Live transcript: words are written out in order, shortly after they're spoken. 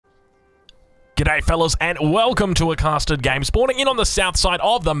G'day fellas and welcome to a casted game. Spawning in on the south side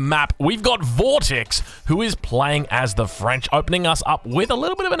of the map, we've got Vortex, who is playing as the French, opening us up with a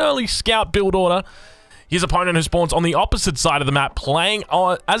little bit of an early scout build order. His opponent, who spawns on the opposite side of the map, playing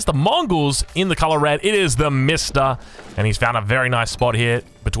as the Mongols in the color red, it is the Mister, and he's found a very nice spot here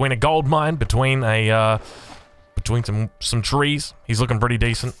between a gold mine, between some trees. He's looking pretty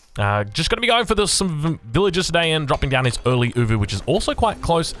decent. Just going to be going for some villages today and dropping down his early Uvu, which is also quite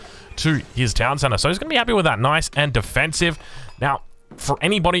close to his town center. So he's going to be happy with that. Nice and defensive. Now, for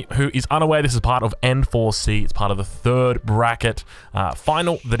anybody who is unaware, this is part of N4C. It's part of the third bracket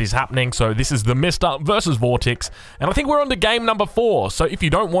final that is happening. So this is the Mister versus Vortex. And I think we're on to game number 4. So if you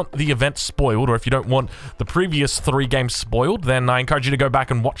don't want the event spoiled, or if you don't want the previous 3 games spoiled, then I encourage you to go back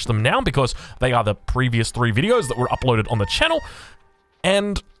and watch them now, because they are the previous 3 videos that were uploaded on the channel.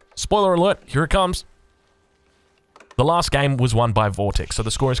 And spoiler alert, here it comes. The last game was won by Vortex. So the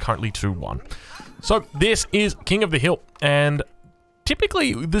score is currently 2-1. So this is King of the Hill. And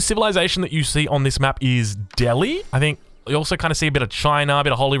typically, the civilization that you see on this map is Delhi. I think you also kind of see a bit of China, a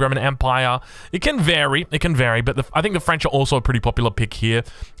bit of Holy Roman Empire. It can vary, but I think the French are also a pretty popular pick here.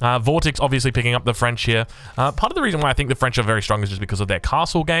 Vortex obviously picking up the French here. Part of the reason why I think the French are very strong is just because of their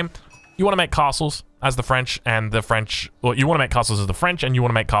castle game. You want to make castles as the French, and the French, or you want to make castles as the French, and you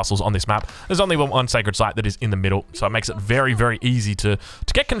want to make castles on this map. There's only one sacred site that is in the middle, so it makes it very, very easy to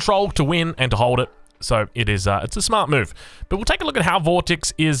get control, to win, and to hold it. So it is, it's a smart move. But we'll take a look at how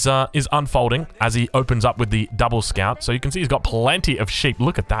Vortex is unfolding as he opens up with the double scout. So you can see he's got plenty of sheep.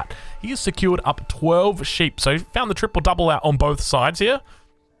 Look at that. He has secured up 12 sheep. So he found the triple double out on both sides here.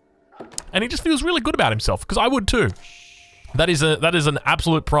 And he just feels really good about himself, because I would too. That is an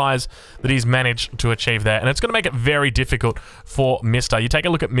absolute prize that he's managed to achieve there. And it's going to make it very difficult for Mister. You take a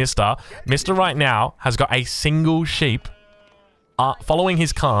look at Mister. Mister right now has got a single sheep following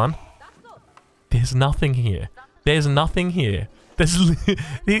his Khan. There's nothing here. There's nothing here.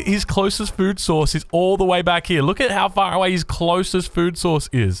 His closest food source is all the way back here. Look at how far away his closest food source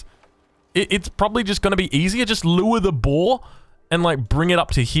is. It's probably just going to be easier. Just lure the boar and like bring it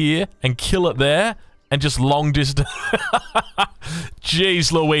up to here and kill it there. And just long distance.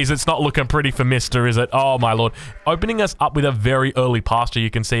 Jeez Louise, it's not looking pretty for Mister, is it? Oh my lord. Opening us up with a very early pasture, you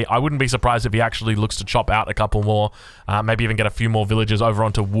can see. I wouldn't be surprised if he actually looks to chop out a couple more. Maybe even get a few more villagers over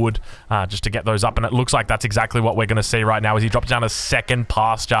onto wood, just to get those up. And it looks like that's exactly what we're going to see right now, as he drops down a second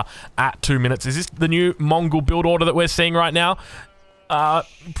pasture at 2 minutes. Is this the new Mongol build order that we're seeing right now?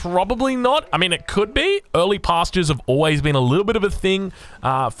 Probably not. I mean, it could be. Early pastures have always been a little bit of a thing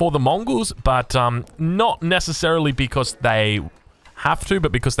for the Mongols, but not necessarily because they have to,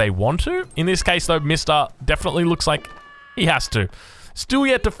 but because they want to. In this case, though, Mister definitely looks like he has to. Still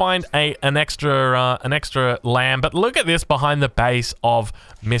yet to find an extra lamb, but look at this behind the base of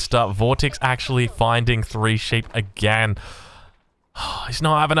Mister. Vortex actually finding 3 sheep again. He's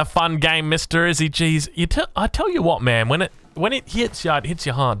not having a fun game, Mister, is he? Jeez, I tell you what, man, when it hits you, it hits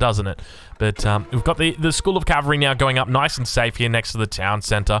you hard, doesn't it? But we've got the School of Cavalry now going up nice and safe here next to the town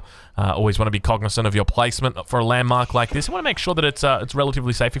center. Always want to be cognizant of your placement for a landmark like this. You want to make sure that it's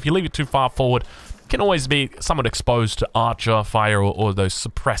relatively safe. If you leave it too far forward, it can always be somewhat exposed to archer fire or those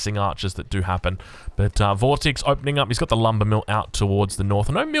suppressing archers that do happen. But Vortex opening up. He's got the lumber mill out towards the north.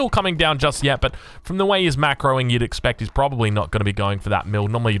 No mill coming down just yet, but from the way he's macroing, you'd expect he's probably not going to be going for that mill.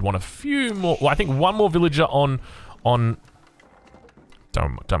 Normally, you'd want a few more. Well, I think one more villager on.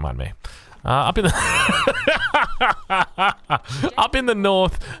 Don't mind me. Up in the up in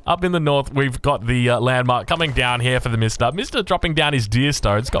the north, we've got the landmark coming down here for the Mister. Mister dropping down his deer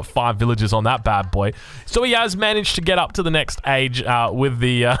stone. It's got 5 villagers on that bad boy. So he has managed to get up to the next age with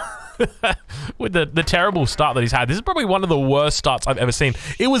the with the terrible start that he's had. This is probably one of the worst starts I've ever seen.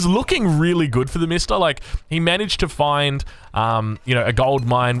 It was looking really good for the Mister. Like, he managed to find, you know, a gold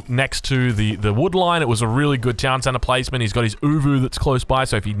mine next to the wood line. It was a really good town center placement. He's got his Uvu that's close by,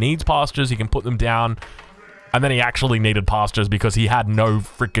 so if he needs pastures, he can put them down. And then he actually needed pastures because he had no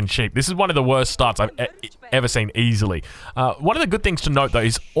freaking sheep. This is one of the worst starts I've ever seen easily. One of the good things to note, though,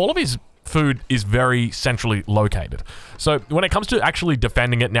 is all of his food is very centrally located. So when it comes to actually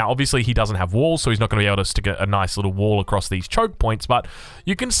defending it, now obviously he doesn't have walls, so he's not going to be able to stick a nice little wall across these choke points, but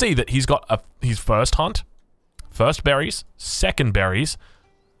you can see that he's got his first hunt, first berries, second berries,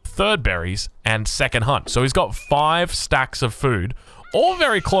 third berries, and second hunt. So he's got 5 stacks of food, all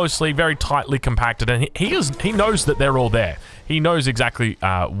very closely, very tightly compacted, and he knows that they're all there. He knows exactly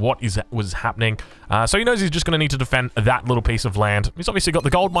what was happening, so he knows he's just going to need to defend that little piece of land. He's obviously got the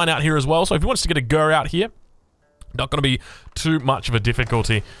gold mine out here as well, so if he wants to get a Gur out here, not going to be too much of a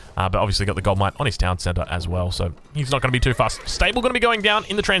difficulty, but obviously got the gold mine on his town center as well, so he's not going to be too fast. Stable going to be going down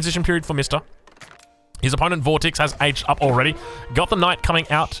in the transition period for Mister. His opponent, Vortix, has aged up already. Got the Knight coming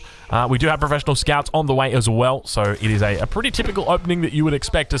out. We do have professional scouts on the way as well, so it is a pretty typical opening that you would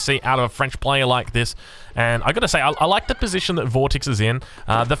expect to see out of a French player like this. And I gotta say, I like the position that Vortix is in.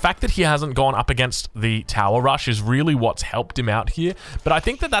 The fact that he hasn't gone up against the tower rush is really what's helped him out here. But I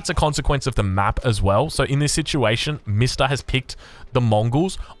think that that's a consequence of the map as well. So in this situation, Mr. has picked the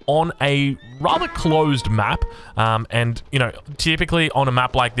Mongols on a rather closed map. And, you know, typically on a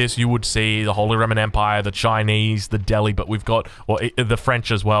map like this, you would see the Holy Roman Empire, the Chinese, the Delhi, but we've got, well, the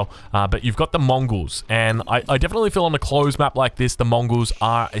French as well. But you've got the Mongols. And I definitely feel on a closed map like this, the Mongols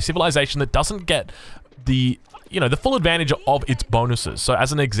are a civilization that doesn't get the, you know, the full advantage of its bonuses. So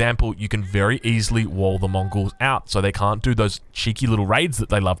as an example, you can very easily wall the Mongols out so they can't do those cheeky little raids that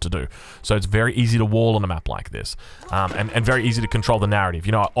they love to do. So it's very easy to wall on a map like this, and very easy to control the narrative.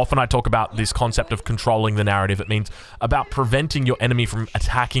 You know, often I talk about this concept of controlling the narrative. It means about preventing your enemy from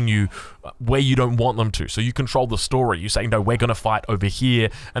attacking you where you don't want them to. So you control the story. You say, no, we're going to fight over here,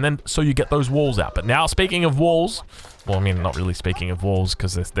 and then so you get those walls out. But now, speaking of walls, well, I mean, not really speaking of walls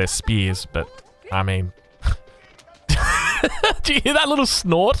because they're spears, but I mean, do you hear that little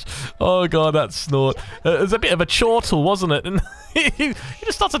snort? Oh god, that snort. It was a bit of a chortle, wasn't it? And he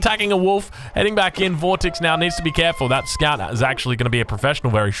just starts attacking a wolf, heading back in. Vortix now needs to be careful. That scout is actually going to be a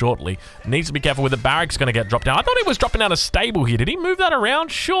professional very shortly. Needs to be careful with the barracks going to get dropped down. I thought he was dropping down a stable here. Did he move that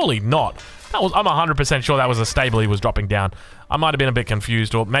around? Surely not. I'm 100% sure that was a stable he was dropping down. I might have been a bit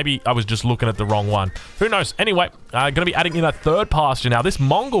confused, or maybe I was just looking at the wrong one. Who knows? Anyway, going to be adding in a third pasture now. This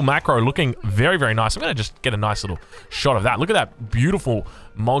Mongol macro looking very, very nice. I'm going to just get a nice little shot of that. Look at that beautiful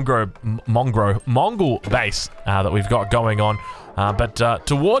Mongol base that we've got going on. But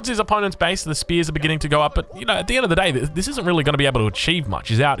towards his opponent's base, the spears are beginning to go up. But, you know, at the end of the day, this isn't really going to be able to achieve much.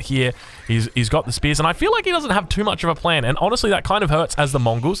 He's out here. He's got the spears. And I feel like he doesn't have too much of a plan. And honestly, that kind of hurts as the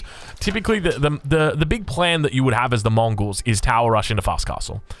Mongols. Typically, the big plan that you would have as the Mongols is tower rush into Fast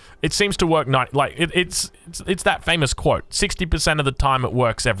Castle. It seems to work. Like, it's that famous quote. 60% of the time, it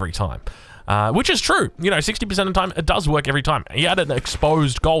works every time. Which is true. You know, 60% of the time, it does work every time. He had an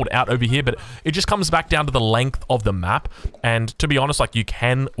exposed gold out over here, but it just comes back down to the length of the map. And to be honest, like, you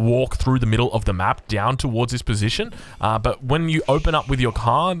can walk through the middle of the map down towards this position. But when you open up with your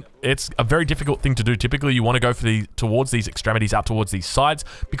Khan, it's a very difficult thing to do. Typically, you want to go for towards these extremities, out towards these sides,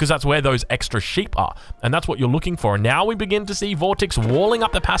 because that's where those extra sheep are. And that's what you're looking for. And now we begin to see Vortix walling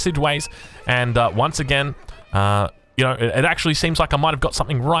up the passageways. And once again, you know, it actually seems like I might have got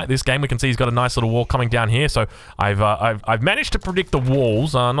something right this game. We can see he's got a nice little wall coming down here. So I've managed to predict the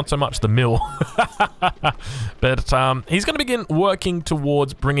walls, not so much the mill. But he's going to begin working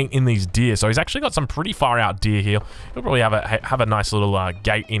towards bringing in these deer. So he's actually got some pretty far out deer here. He'll probably have a nice little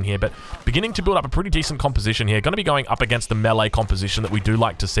gate in here. But beginning to build up a pretty decent composition here. Going to be going up against the melee composition that we do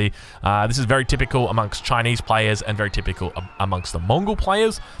like to see. This is very typical amongst Chinese players and very typical amongst the Mongol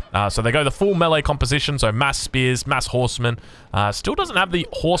players. So they go the full melee composition. So mass spears, mass horsemen. Still doesn't have the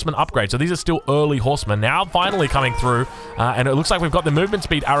horseman upgrade, so these are still early horsemen. Now finally coming through, and it looks like we've got the movement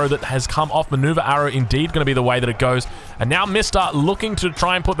speed arrow that has come off. Maneuver arrow indeed going to be the way that it goes. And now Mr. looking to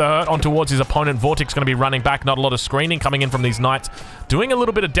try and put the hurt on towards his opponent. Vortix going to be running back. Not a lot of screening coming in from these knights. Doing a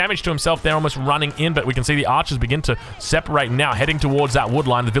little bit of damage to himself there, almost running in, but we can see the archers begin to separate now, heading towards that wood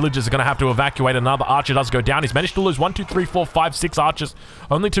line. The villagers are going to have to evacuate. Another archer does go down. He's managed to lose 1, 2, 3, 4, 5, 6 archers.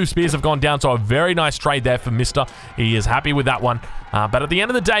 Only 2 spears have gone down, so a very nice trade there for Mr. He is happy with that one. But at the end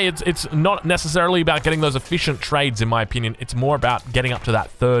of the day, it's not necessarily about getting those efficient trades, in my opinion. It's more about getting up to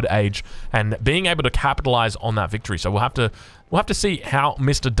that third age and being able to capitalize on that victory. So we'll have to see how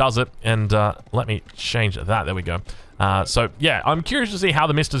Mr. does it. And let me change that. There we go. So yeah, I'm curious to see how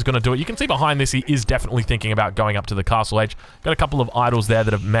the Mister's going to do it. You can see behind this, he is definitely thinking about going up to the castle edge. Got a couple of idols there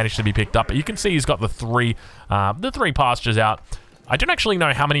that have managed to be picked up, but you can see he's got the three pastures out. I don't actually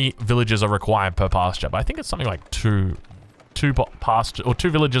know how many villages are required per pasture, but I think it's something like two pasture, or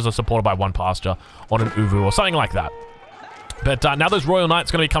 2 villages are supported by 1 pasture on an uvu or something like that. But now those Royal Knights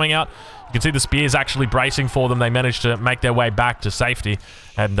going to be coming out. You can see the spears actually bracing for them. They managed to make their way back to safety.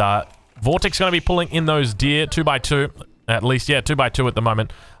 And Vortix going to be pulling in those deer 2x2, at least. Yeah, 2x2 at the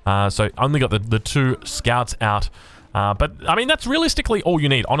moment. So only got the 2 scouts out. But, I mean, that's realistically all you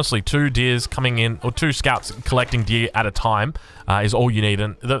need. Honestly, 2 deers coming in, or 2 scouts collecting deer at a time is all you need.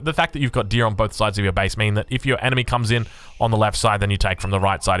 And the fact that you've got deer on both sides of your base mean that if your enemy comes in on the left side, then you take from the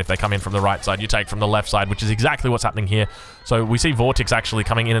right side. If they come in from the right side, you take from the left side, which is exactly what's happening here. So we see Vortix actually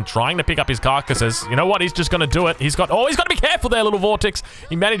coming in and trying to pick up his carcasses. You know what? He's just going to do it. He's got to be careful there, little Vortix.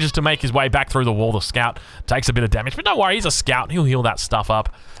 He manages to make his way back through the wall. The scout takes a bit of damage, but don't worry, he's a scout. He'll heal that stuff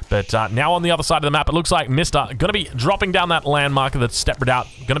up. But now on the other side of the map, it looks like Mr. going to be dropping down that landmarker that's stepped out.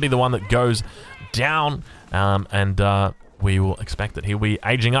 Going to be the one that goes down, we will expect that he'll be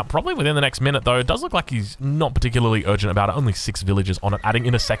aging up probably within the next minute, though. It does look like he's not particularly urgent about it. Only 6 villagers on it, adding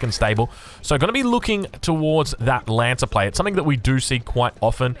in a second stable. So going to be looking towards that Lancer play. It's something that we do see quite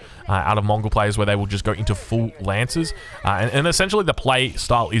often out of Mongol players, where they will just go into full Lancers. And essentially the play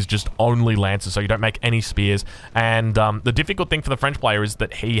style is just only Lancers, so you don't make any spears. And the difficult thing for the French player is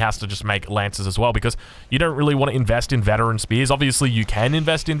that he has to just make Lancers as well, because you don't really want to invest in veteran spears. Obviously, you can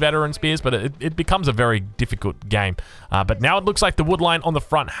invest in veteran spears, but it becomes a very difficult game. But now it looks like the wood line on the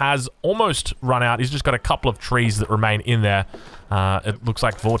front has almost run out. He's just got a couple of trees that remain in there. It looks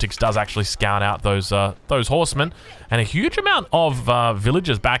like Vortex does actually scout out those horsemen, and a huge amount of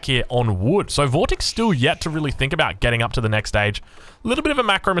villagers back here on wood. So Vortex still yet to really think about getting up to the next stage. A little bit of a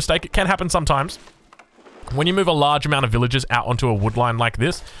macro mistake. It can happen sometimes. When you move a large amount of villagers out onto a wood line like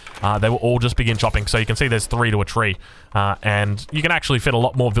this, they will all just begin chopping. So you can see there's 3 to a tree, and you can actually fit a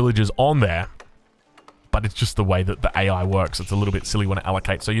lot more villagers on there. But it's just the way that the AI works. It's a little bit silly when it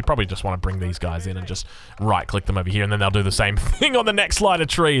allocates. So you'd probably just want to bring these guys in and just right-click them over here, and then they'll do the same thing on the next line of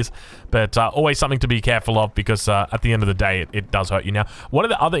trees. But always something to be careful of, because at the end of the day, it does hurt you. Now, one of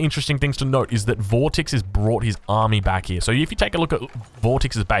the other interesting things to note is that Vortex has brought his army back here. So if you take a look at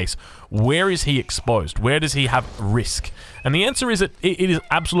Vortex's base, where is he exposed? Where does he have risk? And the answer is that it is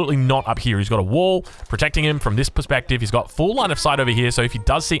absolutely not up here. He's got a wall protecting him from this perspective. He's got full line of sight over here, so if he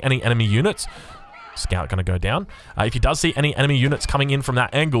does see any enemy units... Scout going to go down. If he does see any enemy units coming in from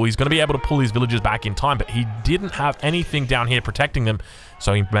that angle, he's going to be able to pull his villagers back in time, but he didn't have anything down here protecting them,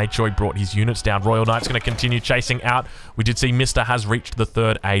 so he made sure he brought his units down. Royal Knight's going to continue chasing out. We did see Mr. has reached the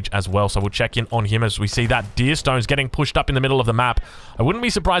 3rd age as well, so we'll check in on him as we see that Deerstone's getting pushed up in the middle of the map. I wouldn't be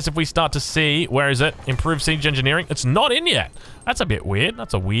surprised if we start to see, where is it? Improved Siege Engineering. It's not in yet. That's a bit weird.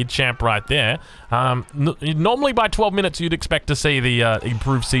 That's a weird champ right there. Normally by 12 minutes, you'd expect to see the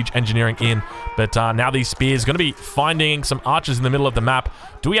Improved Siege Engineering in, but now these spears are going to be finding some archers in the middle of the map.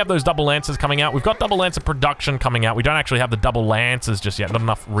 Do we have those double lancers coming out? We've got double lancer production coming out. We don't actually have the double lancers just yet. Not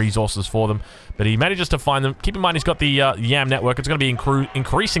enough resources for them, but he manages to find them. Keep in mind, he's got the YAM network. It's going to be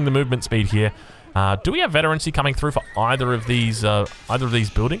increasing the movement speed here. Do we have veterancy coming through for either of these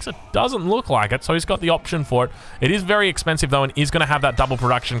buildings? It doesn't look like it, so he's got the option for it. It is very expensive, though, and is going to have that double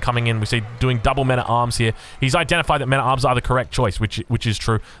production coming in. We see doing double men-at-arms here. He's identified that men-at-arms are the correct choice, which is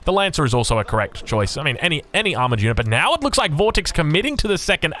true. The Lancer is also a correct choice. I mean, any armored unit, but now it looks like Vortex committing to the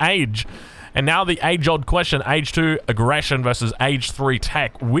 2nd age. And now the age-old question, Age 2 aggression versus Age 3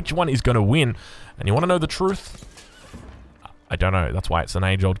 tech. Which one is going to win? And you want to know the truth? I don't know. That's why it's an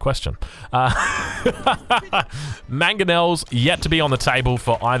age-old question. Mangonels yet to be on the table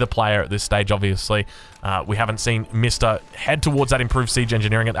for either player at this stage, obviously. We haven't seen Mr. head towards that improved siege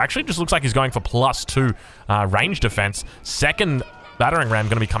engineering. It actually just looks like he's going for +2 range defense. 2nd battering ram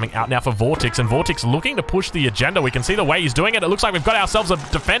going to be coming out now for Vortex, and Vortex looking to push the agenda. We can see the way he's doing it. It looks like we've got ourselves a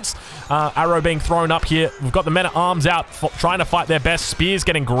defense arrow being thrown up here. We've got the men-at-arms out trying to fight their best. Spears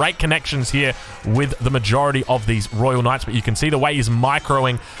getting great connections here with the majority of these Royal Knights, but you can see the way he's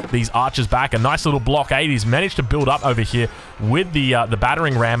microing these archers back. A nice little blockade he's managed to build up over here with the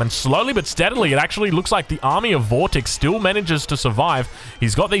battering ram, and slowly but steadily it actually looks like the army of Vortex still manages to survive.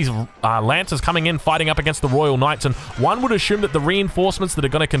 He's got these lancers coming in fighting up against the Royal Knights, and one would assume that the reinforcements that are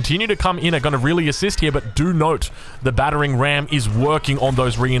going to continue to come in are going to really assist here, but do note the battering ram is working on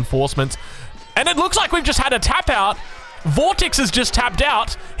those reinforcements, and it looks like we've just had a tap out. Vortex has just tapped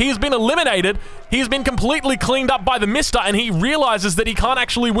out. He has been eliminated. He has been completely cleaned up by the Mister, and he realizes that he can't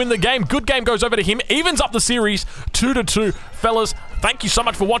actually win the game. Good game goes over to him. Evens up the series 2-2. Fellas, thank you so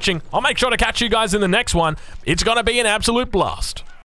much for watching. I'll make sure to catch you guys in the next one. It's going to be an absolute blast.